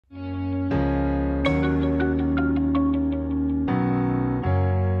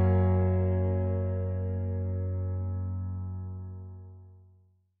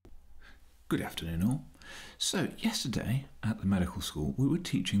Good afternoon all. So yesterday at the medical school we were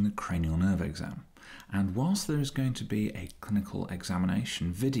teaching the cranial nerve exam, and whilst there is going to be a clinical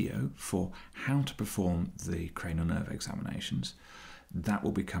examination video for how to perform the cranial nerve examinations, that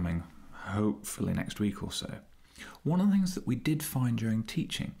will be coming hopefully next week or so. One of the things that we did find during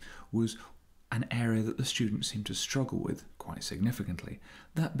teaching was an area that the students seemed to struggle with quite significantly,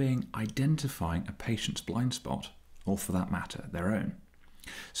 that being identifying a patient's blind spot, or for that matter, their own.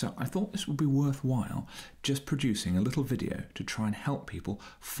 So I thought this would be worthwhile just producing a little video to try and help people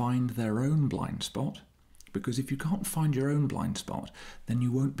find their own blind spot, because if you can't find your own blind spot, then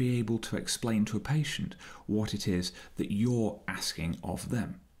you won't be able to explain to a patient what it is that you're asking of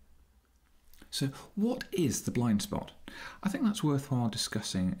them. So what is the blind spot? I think that's worthwhile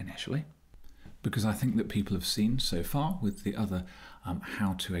discussing initially, because I think that people have seen so far with the other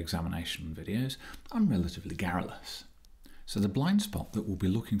how-to examination videos, I'm relatively garrulous. So the blind spot that we'll be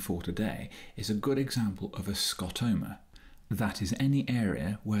looking for today is a good example of a scotoma. That is any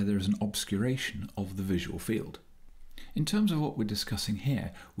area where there is an obscuration of the visual field. In terms of what we're discussing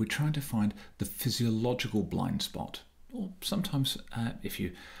here, we're trying to find the physiological blind spot, or sometimes, if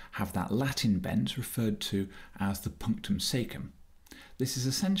you have that Latin bent, referred to as the punctum secum. This is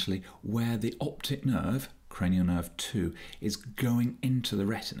essentially where the optic nerve, cranial nerve II, is going into the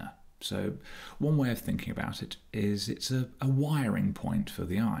retina. So one way of thinking about it is it's a wiring point for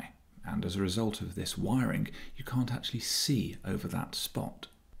the eye, and as a result of this wiring you can't actually see over that spot.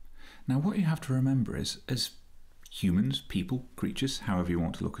 Now what you have to remember is, as humans, people, creatures, however you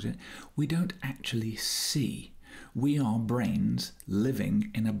want to look at it, we don't actually see. We are brains living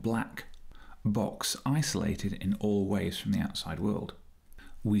in a black box, isolated in all ways from the outside world.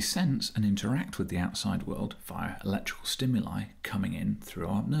 We sense and interact with the outside world via electrical stimuli coming in through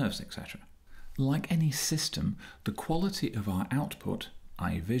our nerves, etc. Like any system, the quality of our output,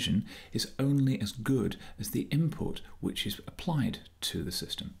 i.e. vision, is only as good as the input which is applied to the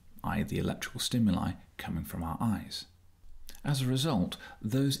system, i.e. the electrical stimuli coming from our eyes. As a result,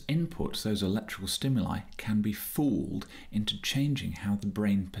 those inputs, those electrical stimuli, can be fooled into changing how the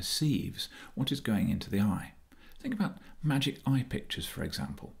brain perceives what is going into the eye. Think about magic eye pictures, for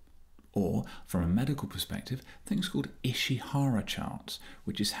example. Or, from a medical perspective, things called Ishihara charts,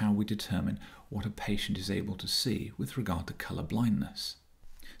 which is how we determine what a patient is able to see with regard to colour blindness.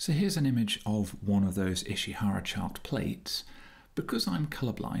 So here's an image of one of those Ishihara chart plates. Because I'm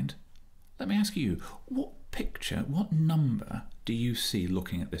colourblind, let me ask you, what picture, what number do you see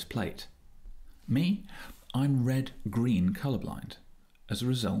looking at this plate? Me? I'm red-green colourblind. As a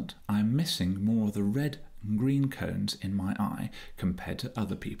result, I'm missing more of the red and green cones in my eye compared to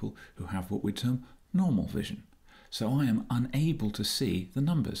other people who have what we term normal vision. So I am unable to see the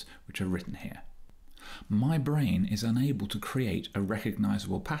numbers which are written here. My brain is unable to create a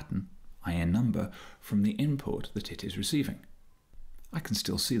recognisable pattern, i.e. a number, from the input that it is receiving. I can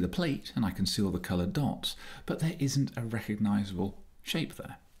still see the plate and I can see all the coloured dots, but there isn't a recognisable shape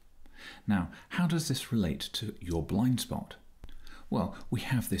there. Now, how does this relate to your blind spot? Well, we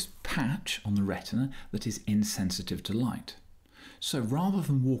have this patch on the retina that is insensitive to light. So rather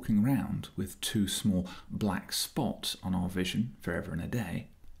than walking around with two small black spots on our vision forever and a day,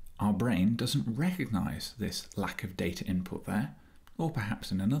 our brain doesn't recognise this lack of data input there, or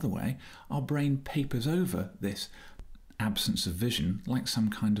perhaps in another way, our brain papers over this absence of vision like some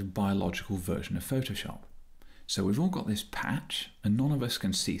kind of biological version of Photoshop. So we've all got this patch, and none of us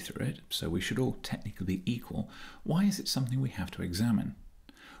can see through it, so we should all technically be equal. Why is it something we have to examine?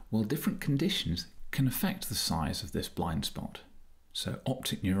 Well, different conditions can affect the size of this blind spot. So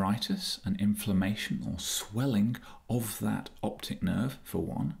optic neuritis, an inflammation or swelling of that optic nerve for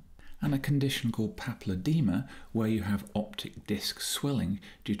one, and a condition called papilledema, where you have optic disc swelling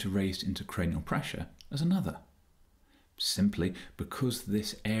due to raised intracranial pressure, as another. Simply because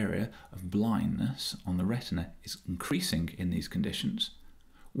this area of blindness on the retina is increasing in these conditions,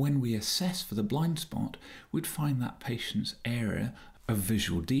 when we assess for the blind spot, we'd find that patient's area of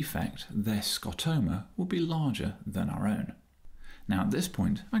visual defect, their scotoma, will be larger than our own. Now at this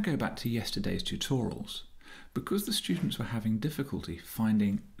point, I go back to yesterday's tutorials. Because the students were having difficulty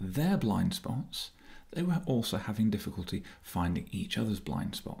finding their blind spots, they were also having difficulty finding each other's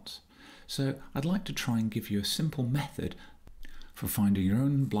blind spots. So I'd like to try and give you a simple method for finding your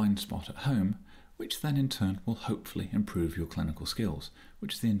own blind spot at home, which then in turn will hopefully improve your clinical skills,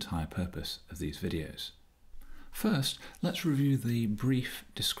 which is the entire purpose of these videos. First, let's review the brief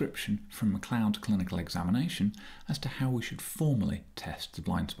description from McLeod Clinical Examination as to how we should formally test the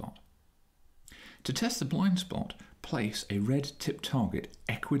blind spot. To test the blind spot, place a red tip target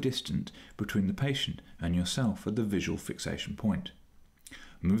equidistant between the patient and yourself at the visual fixation point.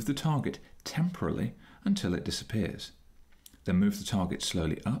 Move the target temporarily until it disappears. Then move the target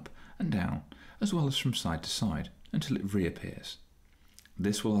slowly up and down, as well as from side to side, until it reappears.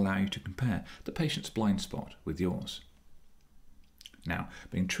 This will allow you to compare the patient's blind spot with yours. Now,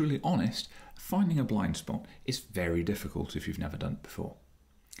 being truly honest, finding a blind spot is very difficult if you've never done it before.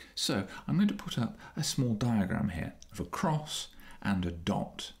 So I'm going to put up a small diagram here of a cross and a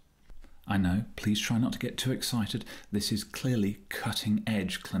dot. I know, please try not to get too excited. This is clearly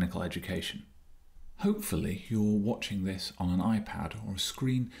cutting-edge clinical education. Hopefully you're watching this on an iPad or a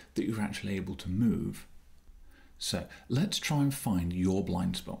screen that you're actually able to move. So let's try and find your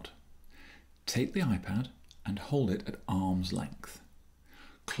blind spot. Take the iPad and hold it at arm's length.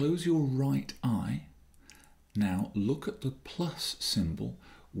 Close your right eye. Now look at the plus symbol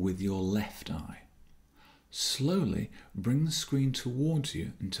with your left eye. Slowly bring the screen towards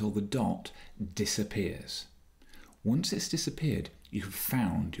you until the dot disappears. Once it's disappeared, you have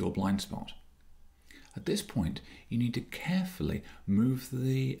found your blind spot. At this point, you need to carefully move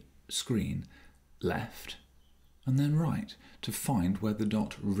the screen left and then right to find where the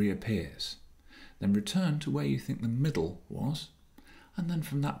dot reappears. Then return to where you think the middle was, and then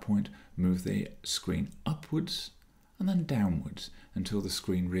from that point move the screen upwards and then downwards until the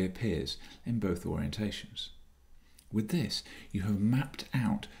screen reappears in both orientations. With this, you have mapped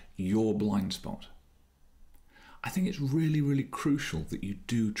out your blind spot. I think it's really crucial that you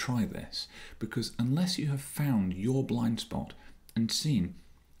do try this, because unless you have found your blind spot and seen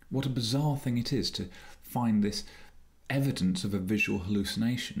what a bizarre thing it is to find this evidence of a visual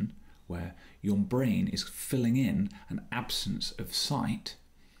hallucination where your brain is filling in an absence of sight,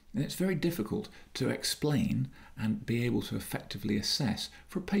 then it's very difficult to explain and be able to effectively assess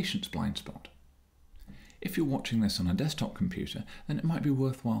for a patient's blind spot. If you're watching this on a desktop computer, then it might be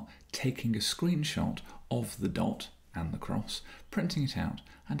worthwhile taking a screenshot of the dot and the cross, printing it out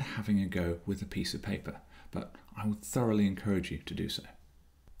and having a go with a piece of paper, but I would thoroughly encourage you to do so.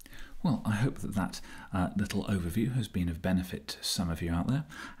 Well, I hope that little overview has been of benefit to some of you out there,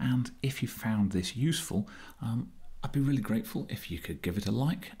 and if you found this useful, I'd be really grateful if you could give it a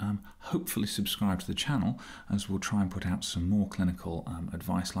like, hopefully subscribe to the channel, as we'll try and put out some more clinical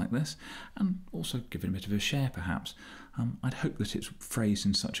advice like this, and also give it a bit of a share perhaps. I'd hope that it's phrased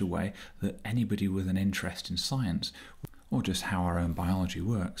in such a way that anybody with an interest in science, or just how our own biology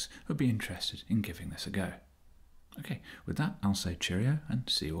works, would be interested in giving this a go. Okay, with that I'll say cheerio and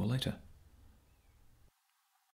see you all later.